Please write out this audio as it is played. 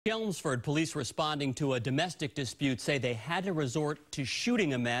Chelmsford police responding to a domestic dispute say they had to resort to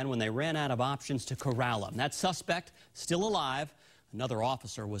shooting a man when they ran out of options to corral him. That suspect still alive. Another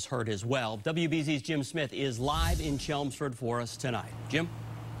officer was hurt as well. WBZ's Jim Smith is live in Chelmsford for us tonight. Jim?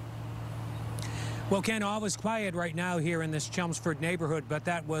 Well, Ken, all is quiet right now here in this Chelmsford neighborhood, but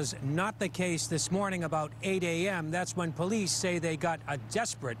that was not the case this morning about 8 a.m. That's when police say they got a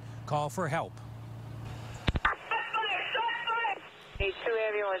desperate call for help. Need two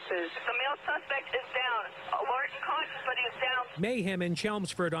ambulances. The male suspect is down. Alert and conscious, but he's down. Mayhem in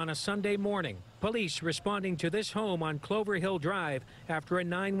Chelmsford on a Sunday morning. Police responding to this home on Clover Hill Drive after a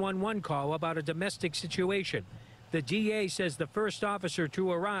 911 call about a domestic situation. The DA says the first officer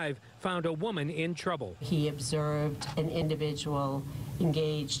to arrive found a woman in trouble. He observed an individual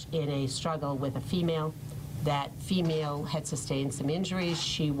engaged in a struggle with a female. That female had sustained some injuries.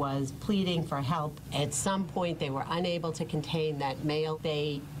 She was pleading for help. At some point, they were unable to contain that male.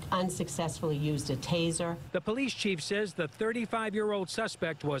 They unsuccessfully used a taser. The police chief says the 35-year-old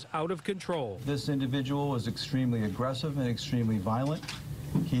suspect was out of control. This individual was extremely aggressive and extremely violent.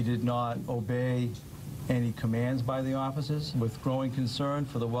 He did not obey any commands by the officers. With growing concern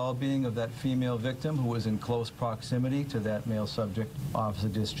for the well-being of that female victim who was in close proximity to that male subject, officer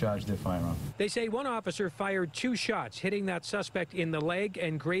discharged their firearm. They say one officer fired 2 shots, hitting that suspect in the leg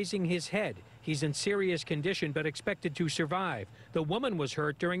and grazing his head. He's in serious condition but expected to survive. The woman was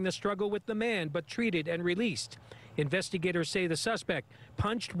hurt during the struggle with the man but treated and released. Investigators say the suspect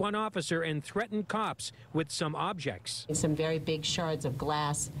punched one officer and threatened cops with some objects. Some very big shards of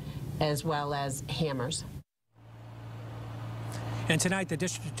glass as well as hammers. And tonight, the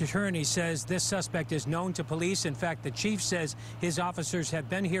district attorney says this suspect is known to police. In fact, the chief says his officers have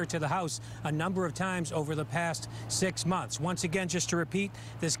been here to the house a number of times over the past 6 months. Once again, just to repeat,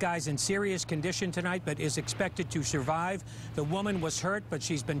 this guy's in serious condition tonight, but is expected to survive. The woman was hurt, but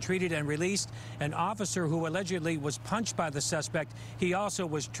she's been treated and released. An officer who allegedly was punched by the suspect, he also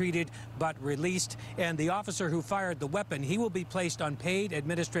was treated but released. And the officer who fired the weapon, he will be placed on paid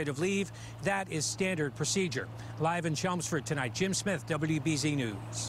administrative leave. That is standard procedure. Live in Chelmsford tonight, Jim Smith, WBZ News.